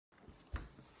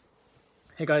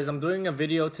Hey guys, I'm doing a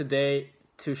video today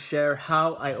to share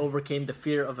how I overcame the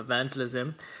fear of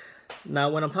evangelism.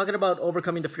 Now, when I'm talking about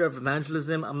overcoming the fear of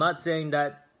evangelism, I'm not saying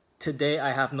that today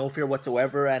I have no fear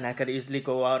whatsoever and I could easily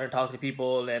go out and talk to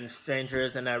people and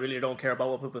strangers and I really don't care about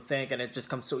what people think and it just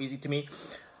comes so easy to me.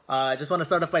 I just want to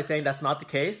start off by saying that's not the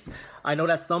case. I know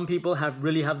that some people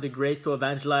really have the grace to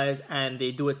evangelize and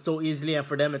they do it so easily, and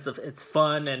for them it's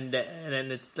fun and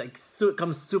it's like it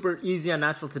comes super easy and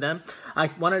natural to them.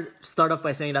 I want to start off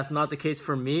by saying that's not the case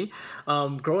for me.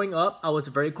 Growing up, I was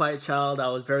a very quiet child. I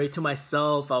was very to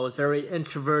myself. I was very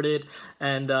introverted,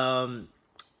 and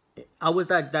I was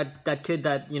that kid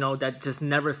that that just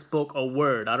never spoke a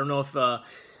word. I don't know if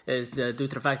is due to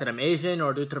the fact that I'm Asian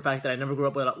or due to the fact that I never grew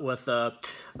up with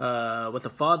a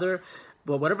father.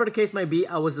 But whatever the case might be,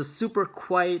 I was a super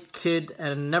quiet kid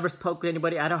and never spoke to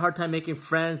anybody. I had a hard time making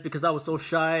friends because I was so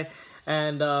shy,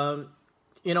 and and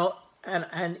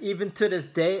even to this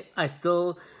day, I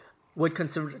still would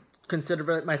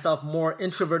consider myself more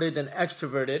introverted than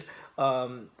extroverted.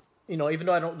 Even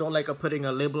though I don't like putting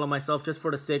a label on myself, just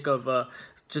for the sake of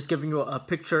just giving you a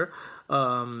picture.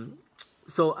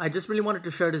 So I just really wanted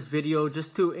to share this video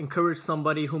just to encourage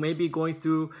somebody who may be going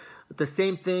through the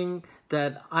same thing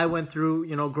that I went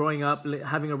through, growing up,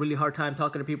 having a really hard time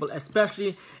talking to people,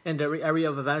 especially in the area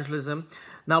of evangelism.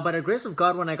 Now, by the grace of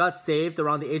God, when I got saved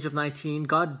around the age of 19,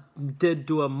 God did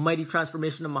do a mighty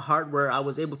transformation in my heart where I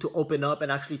was able to open up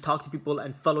and actually talk to people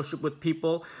and fellowship with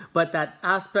people. But that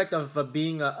aspect of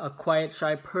being a quiet,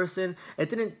 shy person, it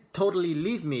didn't totally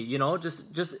leave me,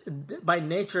 just by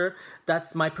nature,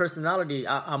 that's my personality.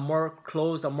 I'm more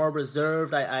closed, I'm more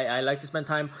reserved. I like to spend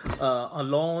time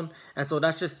alone. And so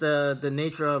that's just the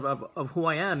nature of who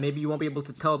I am. Maybe you won't be able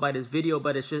to tell by this video,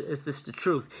 but it's just the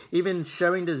truth. Even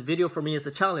sharing this video for me is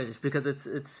a challenge because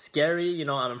it's scary.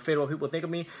 I'm afraid of what people think of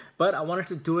me, but I wanted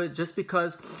to do it just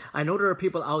because I know there are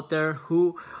people out there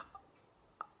who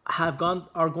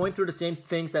are going through the same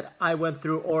things that I went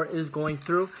through or is going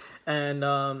through. And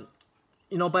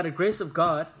by the grace of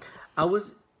God, I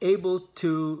was able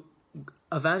to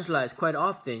evangelize quite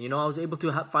often. I was able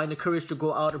to find the courage to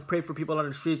go out and pray for people on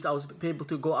the streets. I was able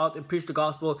to go out and preach the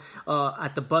gospel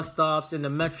at the bus stops, in the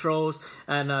metros,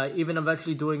 and even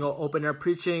eventually doing open air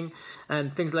preaching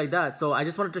and things like that. So I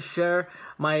just wanted to share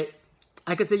my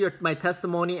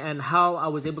testimony and how I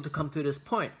was able to come to this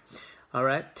point. All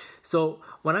right. So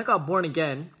when I got born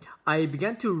again, I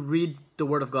began to read the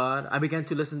Word of God. I began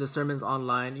to listen to sermons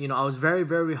online. I was very,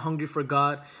 very hungry for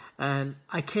God, and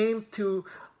I came to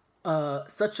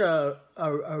such a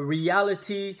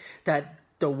reality that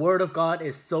the Word of God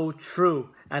is so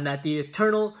true, and that the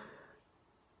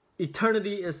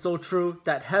eternity is so true,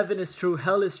 that heaven is true,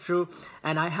 hell is true.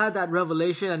 And I had that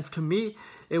revelation, and to me,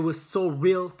 it was so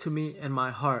real to me in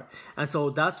my heart. And so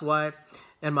that's why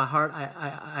in my heart,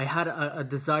 I had a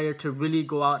desire to really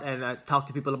go out and talk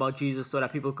to people about Jesus so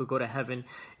that people could go to heaven,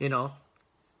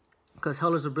 because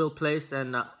hell is a real place.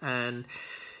 And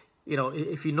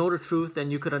if you know the truth,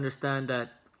 then you could understand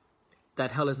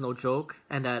that hell is no joke,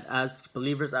 and that as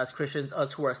believers, as Christians,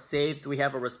 us who are saved, we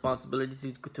have a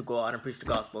responsibility to go out and preach the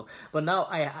gospel. But now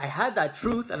I had that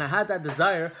truth and I had that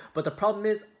desire, but the problem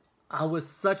is I was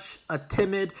such a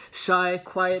timid, shy,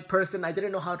 quiet person. I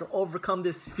didn't know how to overcome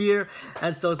this fear.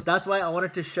 And so that's why I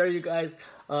wanted to share you guys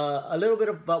a little bit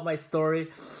about my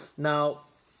story. Now,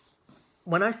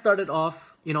 when I started off,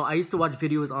 I used to watch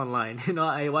videos online.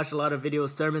 I watched a lot of videos,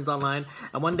 sermons online.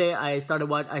 And one day I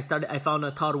found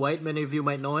a Todd White. Many of you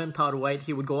might know him, Todd White.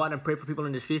 He would go out and pray for people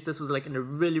in the streets. This was like in the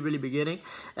really, really beginning.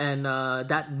 And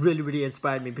that really, really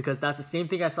inspired me because that's the same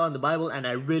thing I saw in the Bible, and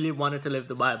I really wanted to live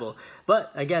the Bible.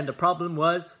 But again, the problem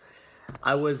was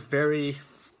I was very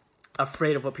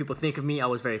afraid of what people think of me. I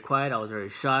was very quiet. I was very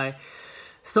shy.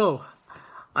 So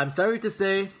I'm sorry to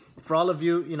say, for all of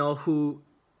you, who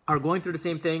are going through the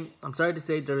same thing, I'm sorry to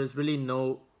say there is really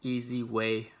no easy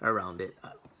way around it.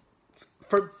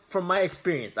 From my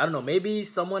experience, I don't know, maybe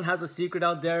someone has a secret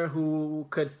out there who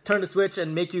could turn the switch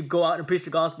and make you go out and preach the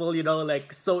gospel,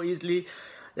 like so easily.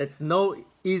 It's no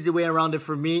easy way around it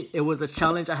for me. It was a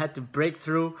challenge I had to break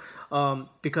through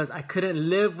because I couldn't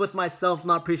live with myself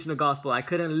not preaching the gospel. I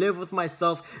couldn't live with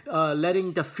myself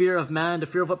letting the fear of man, the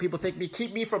fear of what people think me,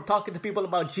 keep me from talking to people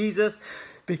about Jesus,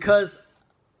 because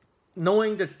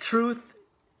knowing the truth,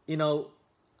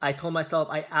 I told myself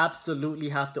I absolutely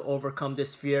have to overcome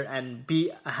this fear and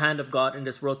be a hand of God in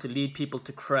this world to lead people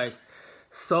to Christ.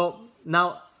 So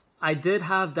now I did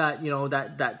have that,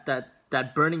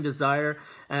 that burning desire,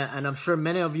 and I'm sure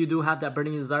many of you do have that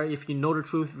burning desire. If you know the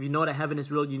truth, if you know that heaven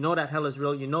is real, you know that hell is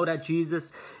real, you know that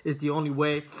Jesus is the only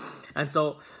way. And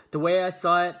so the way I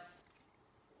saw it,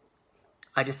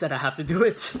 I just said I have to do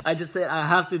it. I just said I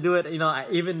have to do it.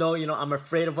 Even though, I'm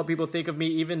afraid of what people think of me,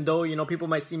 even though, people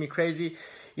might see me crazy,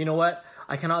 you know what?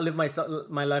 I cannot live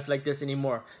my life like this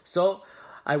anymore. So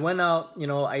I went out,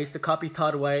 I used to copy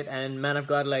Todd White and man of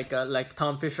God like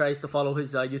Tom Fisher. I used to follow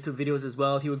his YouTube videos as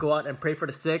well. He would go out and pray for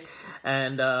the sick.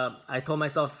 And I told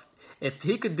myself, if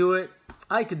he could do it,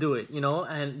 I could do it,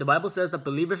 and the Bible says that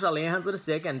believers shall lay hands on the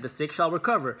sick and the sick shall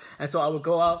recover. And so I would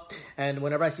go out, and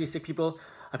whenever I see sick people,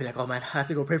 I'd be like, oh man, I have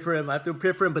to go pray for him. I have to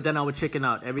pray for him. But then I would chicken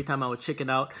out. Every time I would chicken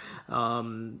out.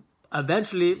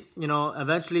 Eventually,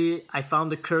 I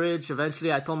found the courage.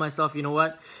 Eventually, I told myself, you know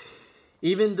what?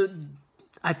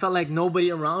 I felt like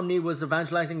nobody around me was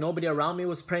evangelizing. Nobody around me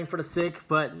was praying for the sick.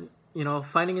 But,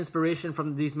 finding inspiration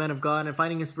from these men of God and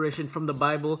finding inspiration from the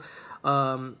Bible,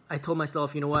 I told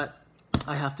myself, you know what?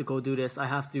 I have to go do this. I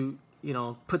have to,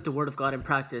 put the word of God in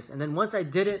practice. And then once I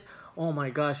did it, oh my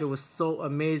gosh, it was so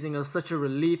amazing. It was such a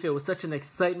relief. It was such an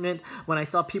excitement when I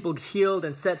saw people healed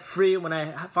and set free, when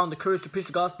I found the courage to preach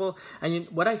the gospel. And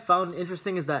what I found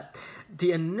interesting is that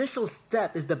the initial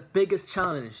step is the biggest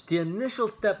challenge. The initial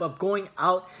step of going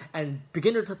out and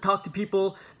beginning to talk to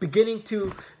people, beginning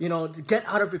to, to get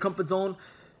out of your comfort zone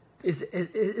is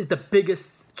the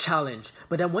biggest challenge.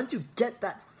 But then once you get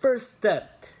that first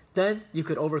step, then you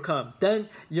could overcome. Then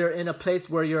you're in a place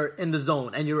where you're in the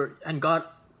zone and God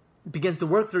begins to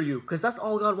work through you, because that's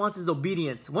all God wants is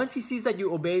obedience. Once he sees that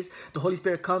you obeys, the Holy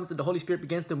Spirit comes and the Holy Spirit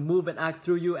begins to move and act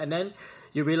through you, and then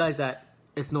you realize that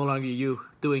it's no longer you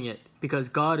doing it, because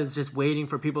God is just waiting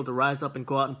for people to rise up and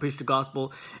go out and preach the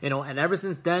gospel, and ever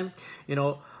since then,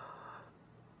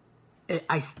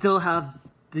 I still have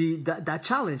that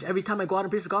challenge. Every time I go out and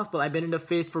preach the gospel, I've been in the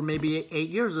faith for maybe 8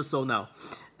 years or so now.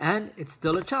 And it's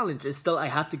still a challenge. It's still, I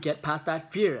have to get past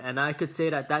that fear. And I could say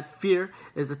that fear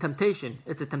is a temptation.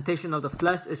 It's a temptation of the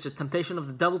flesh. It's a temptation of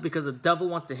the devil, because the devil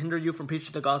wants to hinder you from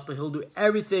preaching the gospel. He'll do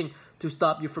everything to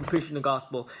stop you from preaching the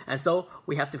gospel. And so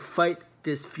we have to fight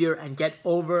this fear and get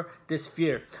over this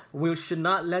fear. We should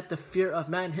not let the fear of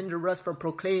man hinder us from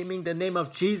proclaiming the name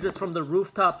of Jesus from the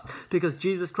rooftops, because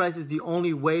Jesus Christ is the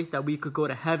only way that we could go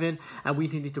to heaven, and we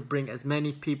need to bring as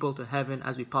many people to heaven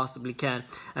as we possibly can.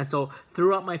 And so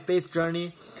throughout my faith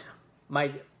journey,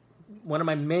 one of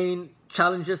my main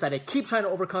challenges that I keep trying to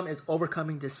overcome is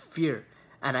overcoming this fear.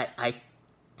 And I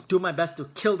do my best to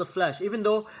kill the flesh, even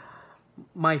though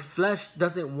my flesh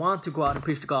doesn't want to go out and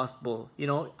preach the gospel.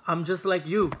 I'm just like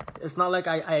you. It's not like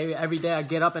I every day I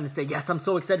get up and say, yes, I'm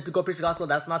so excited to go preach the gospel.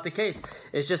 That's not the case.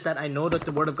 It's just that I know that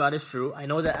the word of God is true. I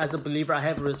know that as a believer, I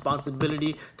have a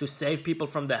responsibility to save people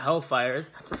from the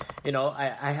hellfires.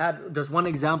 There's one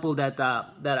example that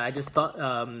I just thought,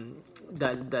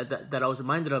 that I was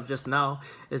reminded of just now,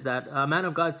 is that a man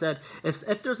of God said,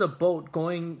 if there's a boat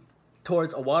going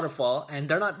towards a waterfall and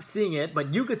they're not seeing it,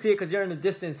 but you could see it because you're in a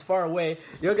distance far away,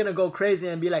 you're gonna go crazy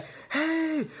and be like,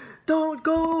 hey, don't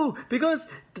go, because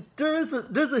there's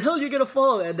a hill you're gonna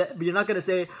fall. And you're not gonna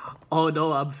say, oh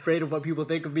no, I'm afraid of what people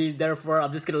think of me, therefore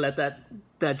I'm just gonna let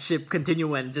that ship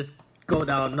continue and just go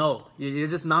down. No, you're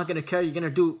just not gonna care. You're gonna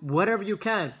do whatever you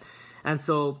can. And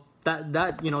so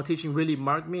that teaching really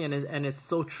marked me, and it's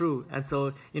so true. And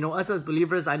so us as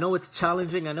believers, I know it's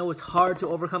challenging, I know it's hard to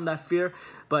overcome that fear,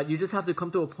 but you just have to come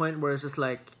to a point where it's just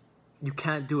like, you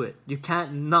can't do it. You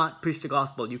can't not preach the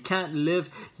gospel. You can't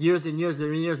live years and years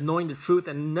and years knowing the truth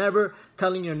and never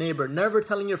telling your neighbor, never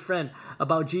telling your friend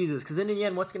about Jesus, because in the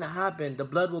end, what's going to happen? The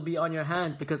blood will be on your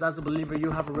hands, because as a believer, you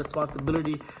have a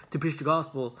responsibility to preach the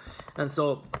gospel. And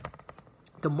so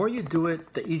the more you do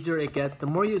it, the easier it gets. The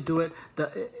more you do it,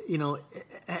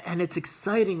 and it's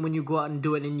exciting when you go out and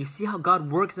do it, and you see how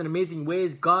God works in amazing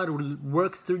ways. God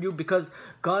works through you, because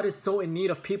God is so in need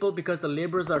of people, because the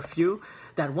laborers are few,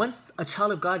 that once a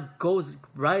child of God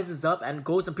rises up and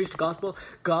goes and preach the gospel,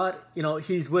 God,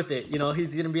 he's with it.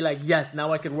 He's going to be like, yes,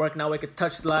 now I can work, now I can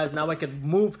touch lives, now I can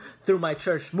move through my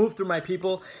church, move through my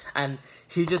people, and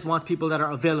he just wants people that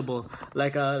are available.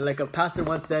 Like a pastor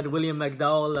once said, William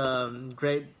McDowell,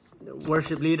 great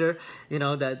worship leader,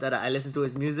 that I listen to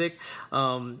his music.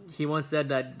 He once said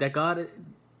that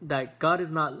God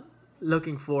is not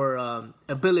looking for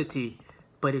ability,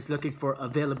 but he's looking for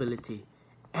availability.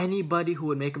 Anybody who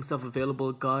would make himself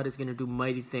available, God is going to do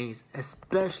mighty things,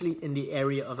 especially in the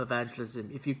area of evangelism.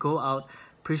 If you go out,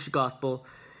 preach the gospel,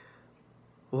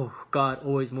 oh, God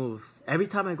always moves. Every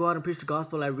time I go out and preach the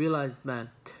gospel, I realize, man,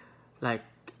 like,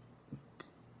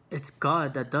 it's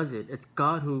God that does it. It's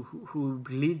God who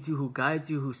leads you, who guides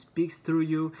you, who speaks through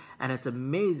you. And it's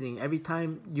amazing. Every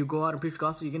time you go out and preach the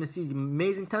gospel, you're going to see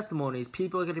amazing testimonies.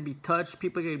 People are going to be touched.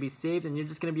 People are going to be saved. And you're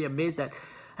just going to be amazed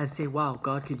and say, wow,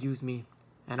 God could use me.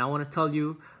 And I want to tell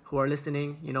you, who are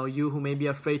listening, you who may be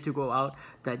afraid to go out,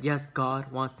 that yes,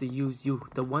 God wants to use you.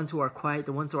 The ones who are quiet,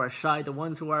 the ones who are shy, the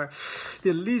ones who are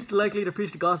the least likely to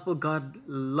preach the gospel, God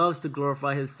loves to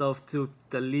glorify himself to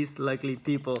the least likely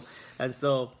people. And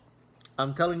so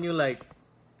I'm telling you, like,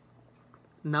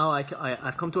 now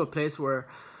I've come to a place where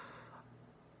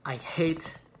I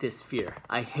hate this fear.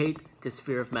 I hate this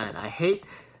fear of man. I hate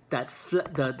that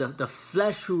the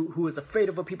flesh who is afraid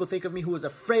of what people think of me, who is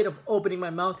afraid of opening my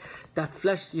mouth. That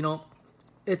flesh,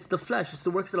 it's the flesh. It's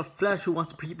the works of the flesh who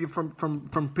wants to keep you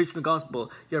from preaching the gospel.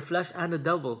 Your flesh and the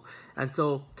devil. And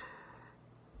so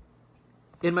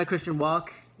in my Christian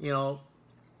walk,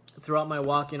 throughout my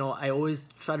walk, I always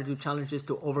try to do challenges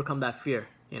to overcome that fear,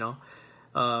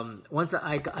 Once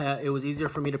it was easier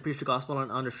for me to preach the gospel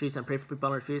on the streets and pray for people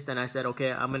on the streets. Then I said,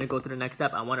 okay, I'm gonna go to the next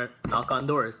step. I want to knock on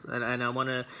doors, and I want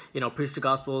to preach the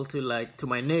gospel to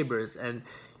my neighbors. And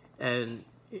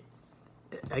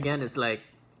again, it's like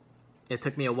it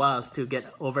took me a while to get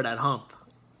over that hump.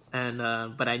 And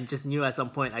but I just knew at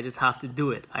some point I just have to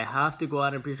do it. I have to go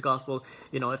out and preach the gospel.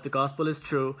 If the gospel is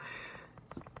true,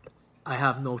 I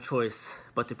have no choice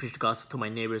but to preach the gospel to my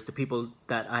neighbors, the people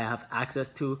that I have access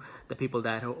to, the people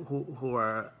that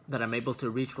that I'm able to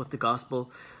reach with the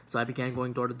gospel. So I began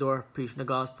going door to door, preaching the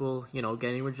gospel,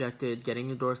 getting rejected, getting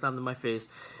the door slammed in my face.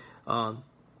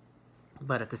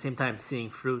 But at the same time,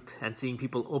 seeing fruit and seeing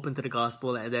people open to the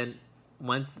gospel. And then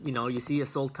once, you see a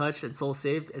soul touched and soul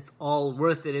saved, it's all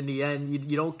worth it in the end.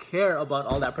 You don't care about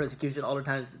all that persecution, all the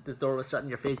times this door was shut in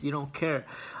your face. You don't care,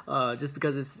 just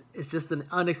because it's just an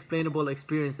unexplainable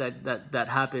experience that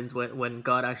happens when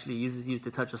God actually uses you to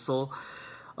touch a soul.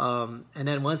 And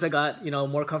then once I got,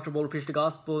 more comfortable to preach the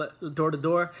gospel door to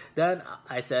door, then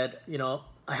I said,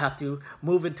 I have to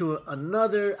move into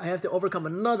I have to overcome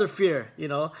another fear,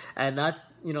 and that's,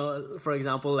 for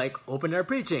example, like open air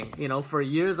preaching. For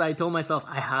years I told myself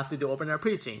I have to do open air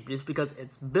preaching just because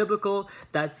it's biblical.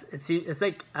 It's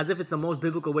like as if it's the most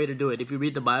biblical way to do it. If you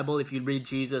read the Bible, if you read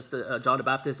Jesus, John the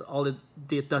Baptist, all the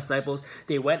disciples,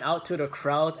 they went out to the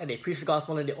crowds and they preached the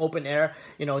gospel in the open air.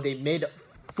 They made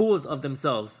fools of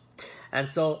themselves. And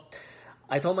so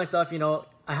I told myself,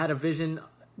 I had a vision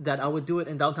that I would do it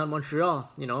in downtown Montreal,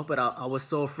 but I was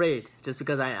so afraid just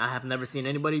because I have never seen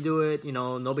anybody do it.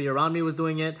 Nobody around me was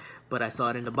doing it, but I saw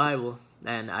it in the Bible,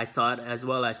 and I saw it as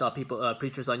well. I saw people,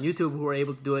 preachers on YouTube who were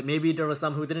able to do it. Maybe there was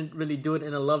some who didn't really do it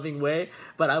in a loving way,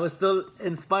 but I was still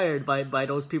inspired by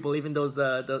those people, even those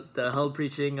the hell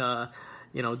preaching,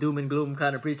 doom and gloom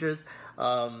kind of preachers.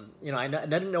 I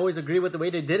didn't always agree with the way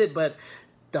they did it, but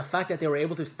the fact that they were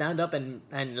able to stand up and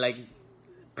like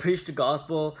preach the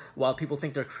gospel while people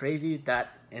think they're crazy,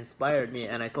 that inspired me.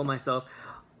 And I told myself,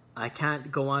 I can't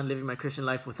go on living my Christian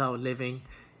life without living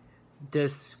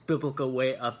this biblical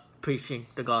way of preaching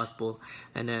the gospel.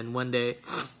 And then one day,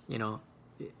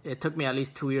 it took me at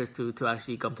least 2 years to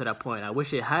actually come to that point. I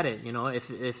wish it hadn't,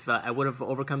 if I would have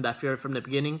overcome that fear from the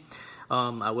beginning,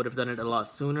 I would have done it a lot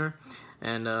sooner.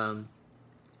 And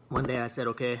one day I said,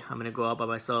 okay, I'm going to go out by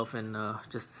myself and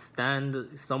just stand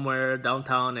somewhere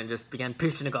downtown and just began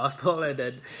preaching the gospel.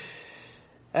 And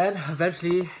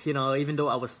eventually, even though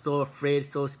I was so afraid,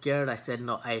 so scared, I said,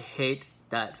 no, I hate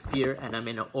that fear and I'm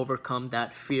going to overcome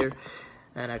that fear.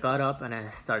 And I got up and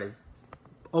I started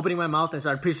opening my mouth and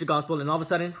started preaching the gospel. And all of a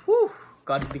sudden, whew,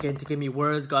 God began to give me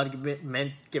words. God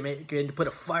began to put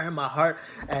a fire in my heart,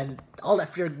 and all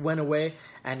that fear went away.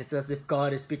 And it's as if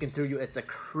God is speaking through you. It's a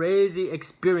crazy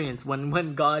experience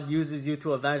when God uses you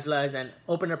to evangelize and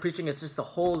open up preaching. It's just a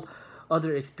whole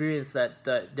other experience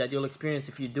that you'll experience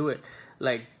if you do it.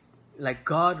 Like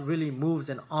God really moves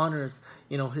and honors,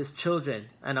 his children.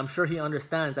 And I'm sure he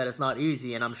understands that it's not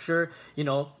easy. And I'm sure,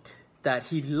 that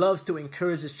he loves to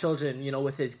encourage his children,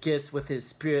 with his gifts, with his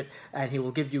spirit, and he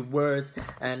will give you words,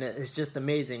 and it's just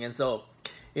amazing. And so,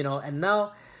 and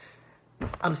now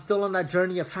I'm still on that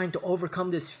journey of trying to overcome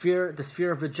this fear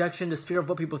of rejection, this fear of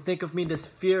what people think of me, this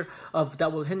fear of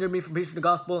that will hinder me from preaching the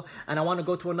gospel. And I want to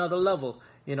go to another level,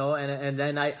 and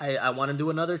then I want to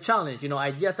do another challenge.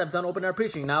 Yes, I've done open air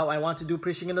preaching. Now I want to do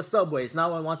preaching in the subways.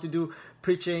 Now I want to do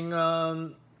preaching,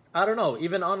 I don't know,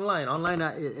 even online. Online,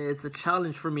 it's a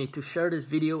challenge for me. To share this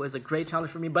video is a great challenge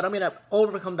for me, but I'm going to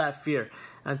overcome that fear.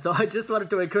 And so I just wanted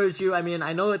to encourage you. I mean,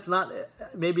 I know it's not,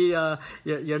 maybe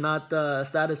you're not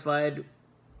satisfied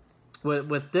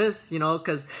with this,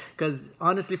 because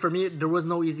honestly for me, there was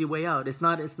no easy way out. It's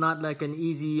not like an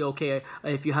easy, okay,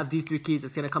 if you have these 3 keys,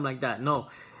 it's going to come like that. No,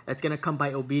 it's going to come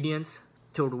by obedience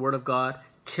to the word of God,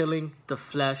 killing the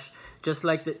flesh. Just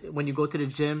like when you go to the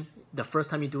gym, the first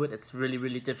time you do it, it's really,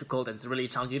 really difficult. It's really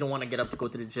challenging. You don't want to get up to go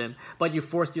to the gym, but you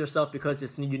force yourself because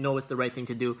you know it's the right thing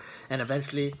to do. And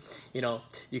eventually,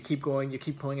 you keep going.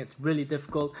 It's really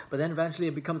difficult, but then eventually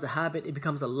it becomes a habit. It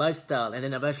becomes a lifestyle, and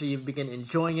then eventually you begin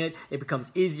enjoying it. It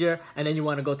becomes easier, and then you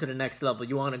want to go to the next level.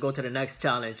 You want to go to the next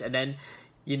challenge, and then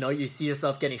you see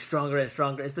yourself getting stronger and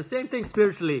stronger. It's the same thing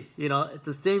spiritually, it's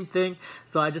the same thing.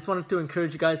 So I just wanted to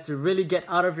encourage you guys to really get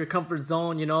out of your comfort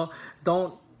zone.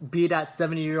 Don't be that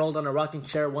 70-year-old on a rocking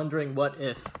chair wondering what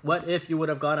if you would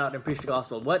have gone out and preached the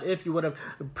gospel. What if you would have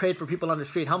prayed for people on the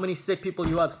street? How many sick people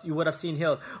you would have seen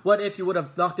healed? What if you would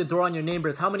have knocked the door on your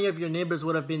neighbors? How many of your neighbors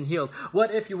would have been healed?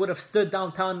 What if you would have stood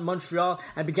downtown Montreal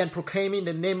and began proclaiming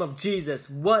the name of Jesus?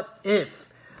 What if?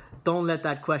 Don't let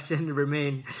that question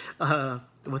remain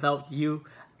without you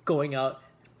going out,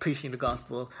 preaching the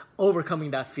gospel,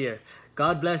 overcoming that fear.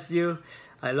 God bless you.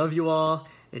 I love you all.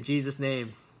 In Jesus'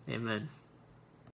 name, amen.